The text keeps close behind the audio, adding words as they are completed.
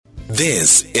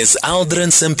This is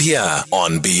Aldrin Sampear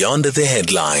on Beyond the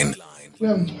Headline.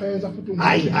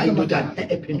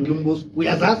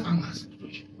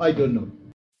 I don't know.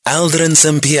 Aldrin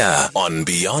Sampear on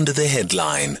Beyond the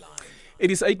Headline. It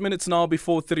is 8 minutes now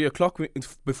before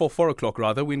 4 o'clock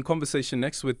rather. We're in conversation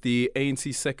next with the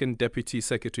ANC Second Deputy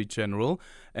Secretary General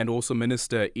and also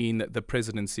Minister in the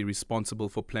Presidency responsible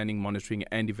for planning, monitoring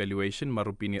and evaluation,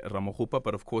 Maropene Ramokgopa,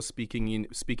 but of course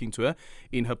speaking to her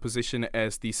in her position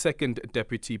as the Second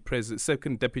Deputy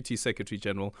Secretary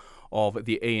General of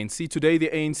the ANC. Today the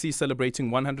ANC is celebrating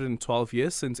 112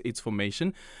 years since its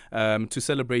formation. To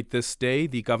celebrate this day,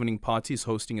 the governing party is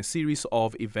hosting a series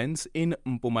of events in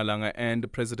Mpumalanga, and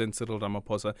President Cyril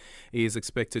Ramaphosa is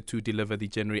expected to deliver the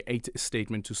January 8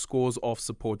 statement to scores of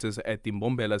supporters at the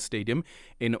Mbombela Stadium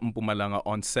in Mpumalanga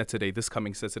on Saturday, this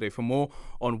coming Saturday. For more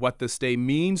on what this day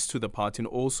means to the party and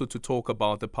also to talk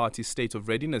about the party's state of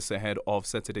readiness ahead of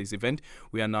Saturday's event,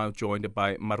 we are now joined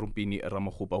by Maropene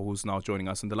Ramokgopa, who's now joining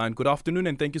us on the line. Good afternoon,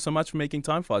 and thank you so much for making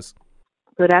time for us.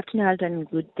 Good afternoon, Alton.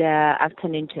 Good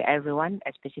afternoon to everyone,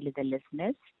 especially the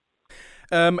listeners.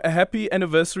 A happy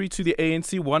anniversary to the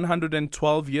ANC,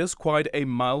 112 years, quite a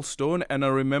milestone. And I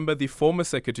remember the former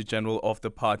Secretary General of the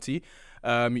party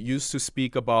used to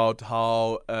speak about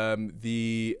how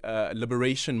the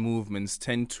liberation movements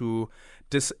tend to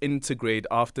disintegrate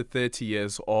after 30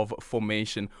 years of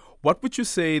formation. What would you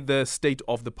say the state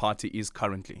of the party is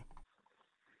currently?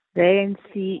 The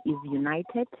ANC is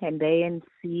united and the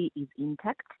ANC is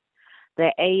intact.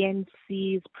 The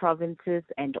ANC's provinces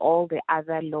and all the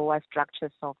other lower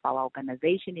structures of our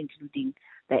organization, including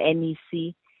the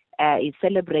NEC, is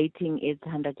celebrating its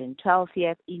 112th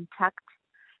year intact.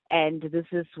 And this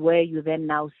is where you then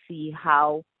now see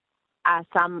how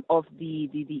some of the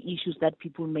issues that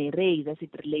people may raise as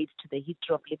it relates to the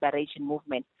history of liberation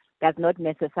movement does not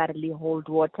necessarily hold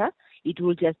water. It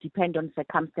will just depend on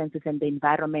circumstances and the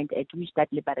environment at which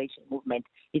that liberation movement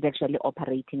is actually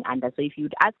operating under. So if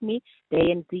you'd ask me, the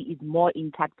ANC is more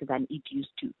intact than it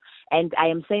used to. And I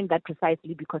am saying that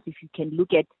precisely because if you can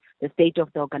look at the state of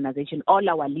the organization, all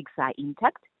our leagues are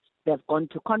intact. They've gone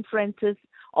to conferences.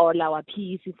 All our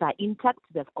PECs are intact.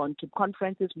 They've gone to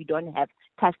conferences. We don't have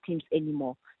task teams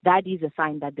anymore. That is a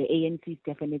sign that the ANC is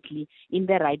definitely in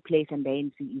the right place and the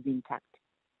ANC is intact.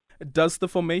 Does the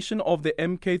formation of the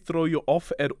MK throw you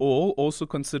off at all, also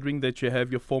considering that you have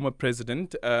your former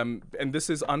president, and this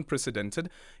is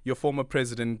unprecedented, your former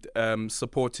president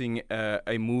supporting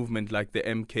a movement like the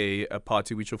MK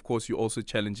party, which of course you're also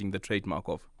challenging the trademark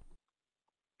of?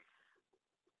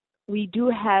 We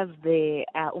do have the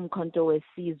Umkhonto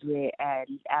weSizwe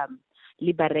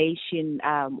Liberation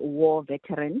War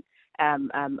veteran,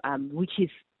 which is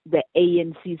the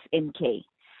ANC's MK.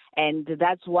 And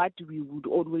that's what we would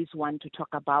always want to talk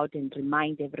about and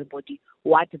remind everybody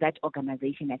what that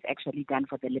organization has actually done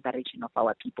for the liberation of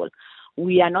our people.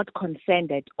 We are not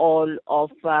concerned at all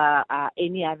of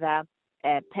any other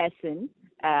person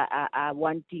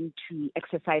wanting to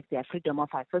exercise their freedom of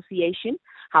association.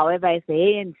 However, as the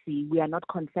ANC, we are not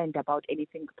concerned about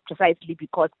anything precisely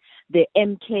because the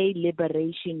MK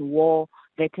Liberation War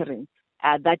veterans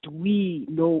that we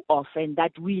know of and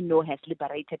that we know has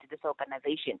liberated this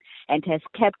organization and has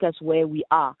kept us where we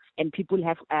are, and people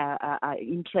have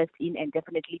interest in, and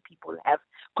definitely people have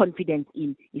confidence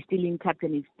in, is still intact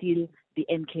and is still the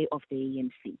MK of the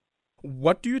ANC.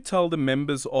 What do you tell the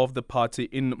members of the party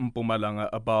in Mpumalanga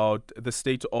about the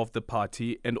state of the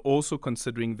party, and also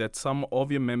considering that some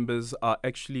of your members are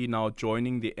actually now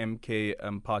joining the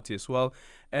MK party as well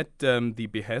at the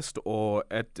behest or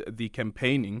at the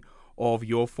campaigning of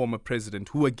your former president,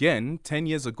 who again, 10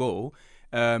 years ago,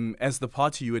 as the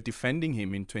party, you were defending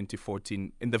him in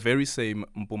 2014 in the very same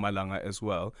Mpumalanga as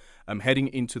well, heading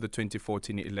into the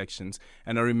 2014 elections.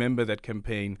 And I remember that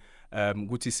campaign,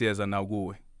 Guti Siyeza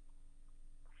Naguwe.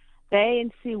 The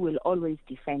ANC will always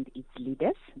defend its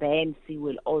leaders. The ANC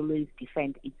will always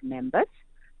defend its members.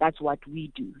 That's what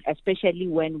we do, especially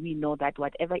when we know that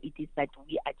whatever it is that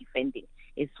we are defending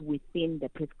is within the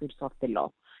prescripts of the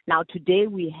law. Now, today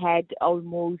we had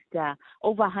almost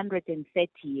over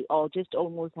 130 or just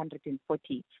almost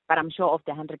 140, but I'm sure of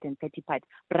the 130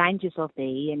 branches of the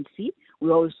ANC.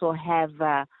 We also have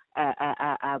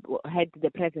had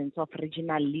the presence of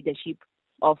regional leadership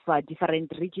of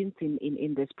different regions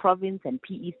in this province and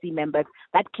PEC members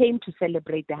that came to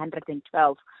celebrate the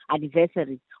 112th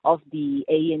anniversary of the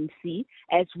ANC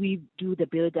as we do the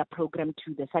build-up program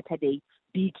to the Saturday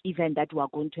big event that we are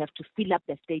going to have to fill up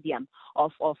the stadium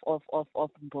of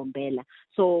Mbombela.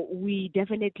 So we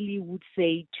definitely would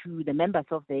say to the members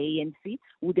of the ANC,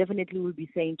 we definitely will be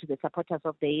saying to the supporters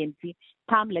of the ANC,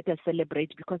 come, let us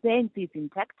celebrate, because the ANC is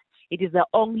intact. It is the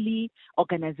only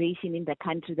organization in the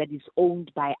country that is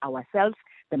owned by ourselves,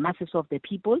 the masses of the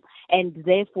people, and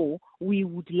therefore we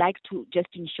would like to just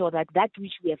ensure that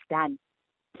which we have done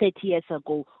 30 years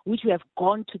ago, which we have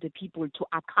gone to the people to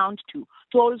account to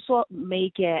also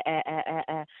make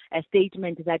a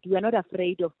statement that we are not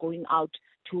afraid of going out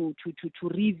to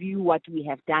review what we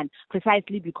have done,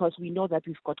 precisely because we know that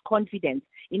we've got confidence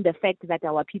in the fact that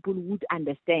our people would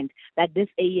understand that this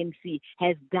ANC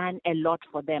has done a lot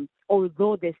for them,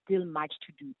 although there's still much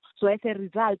to do. So as a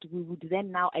result, we would then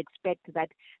now expect that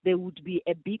there would be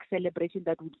a big celebration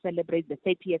that would celebrate the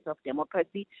 30 years of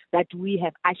democracy that we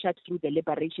have ushered through the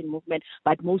liberation movement.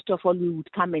 But most of all, we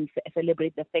would come and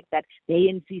celebrate the fact that the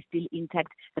ANC is still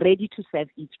intact, ready to serve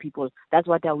its people. That's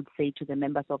what I would say to the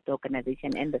members of the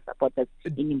organization and the supporters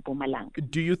in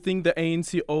Mpumalanga. Do you think the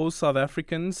ANC owes South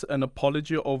Africans an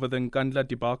apology over the Nkandla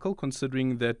debacle,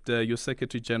 considering that your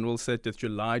Secretary General said that you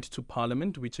lied to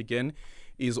Parliament, which again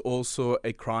is also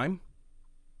a crime?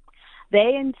 The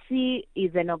ANC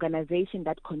is an organization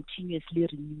that continuously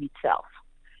renews itself.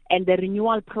 And the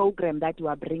renewal program that we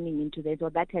are bringing into this, or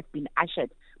that has been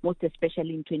ushered, most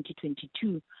especially in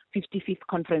 2022, 55th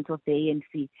Conference of the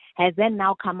ANC, has then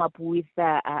now come up with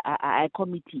a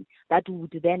committee that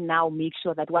would then now make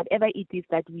sure that whatever it is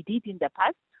that we did in the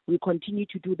past, we continue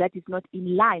to do that is not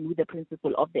in line with the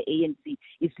principle of the ANC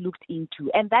is looked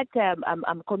into. And that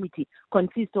committee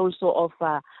consists also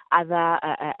of other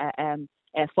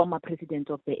former president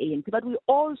of the ANC. But we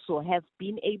also have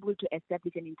been able to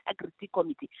establish an integrity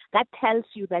committee that tells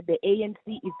you that the ANC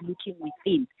is looking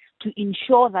within to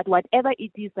ensure that whatever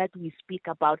it is that we speak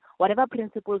about, whatever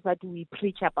principles that we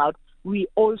preach about, we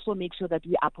also make sure that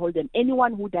we uphold them.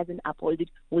 Anyone who doesn't uphold it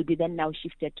will be then now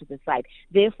shifted to the side.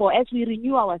 Therefore, as we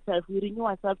renew ourselves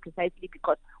precisely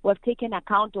because we have taken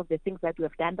account of the things that we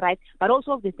have done right, but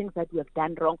also of the things that we have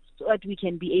done wrong, so that we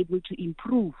can be able to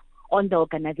improve on the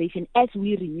organization as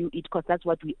we renew it, because that's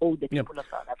what we owe the people of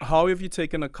South Africa. How have you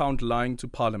taken account lying to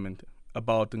Parliament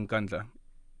about Nkandla?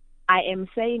 I am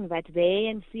saying that the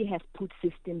ANC have put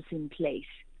systems in place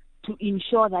to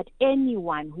ensure that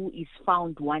anyone who is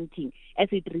found wanting as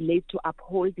it relates to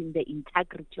upholding the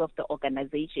integrity of the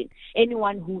organization,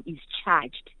 anyone who is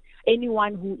charged,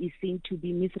 anyone who is seen to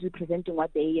be misrepresenting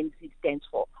what the ANC stands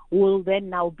for, will then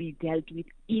now be dealt with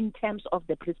in terms of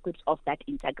the prescripts of that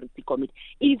integrity committee.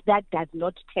 If that does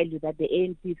not tell you that the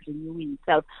ANC is renewing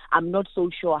itself, I'm not so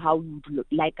sure how you would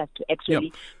like us to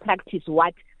actually practice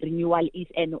what renewal is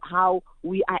and how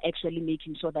we are actually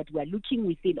making sure that we are looking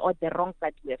within all the wrongs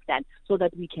that we have done so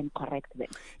that we can correct them.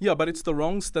 Yeah, but it's the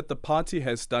wrongs that the party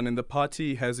has done, and the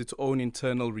party has its own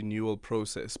internal renewal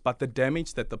process. But the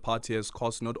damage that the party has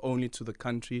caused not only to the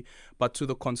country, but to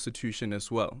the constitution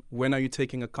as well. When are you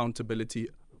taking accountability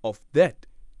of that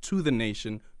to the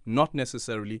nation, not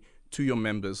necessarily to your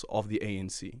members of the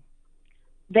ANC?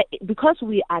 Because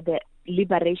we are the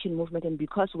liberation movement and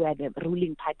because we are the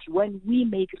ruling party, when we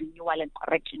make renewal and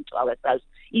correction to ourselves,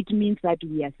 it means that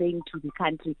we are saying to the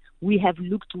country, we have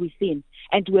looked within,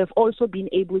 and we have also been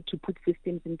able to put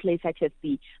systems in place such as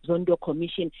the Zondo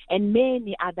Commission and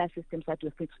many other systems that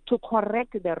we've put to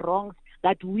correct the wrongs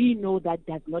that we know that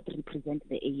does not represent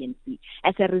the ANC.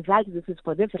 As a result, this is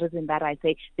for this reason that I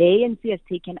say the ANC has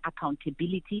taken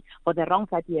accountability for the wrongs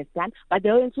that we have done, but the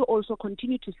ANC also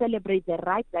continue to celebrate the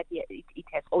rights that it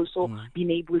has also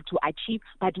been able to achieve,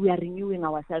 but we are renewing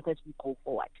ourselves as we go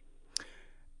forward.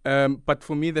 But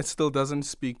for me, that still doesn't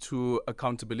speak to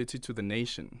accountability to the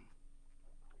nation.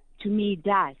 To me, it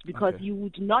does, because you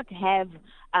would not have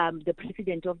the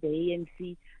president of the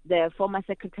ANC, the former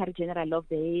secretary general of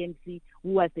the ANC, who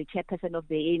was the chairperson of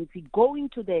the ANC, going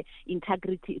to the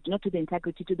integrity, not to the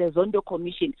integrity, to the Zondo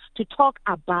Commission to talk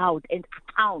about and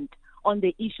account on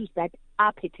the issues that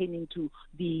are pertaining to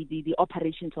the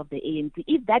operations of the ANC.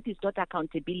 If that is not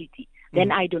accountability,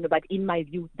 then I don't know. But in my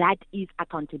view, that is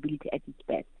accountability at its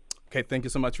best. Okay, thank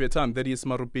you so much for your time. That is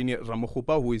Maropene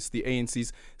Ramokgopa, who is the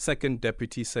ANC's second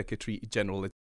Deputy Secretary General.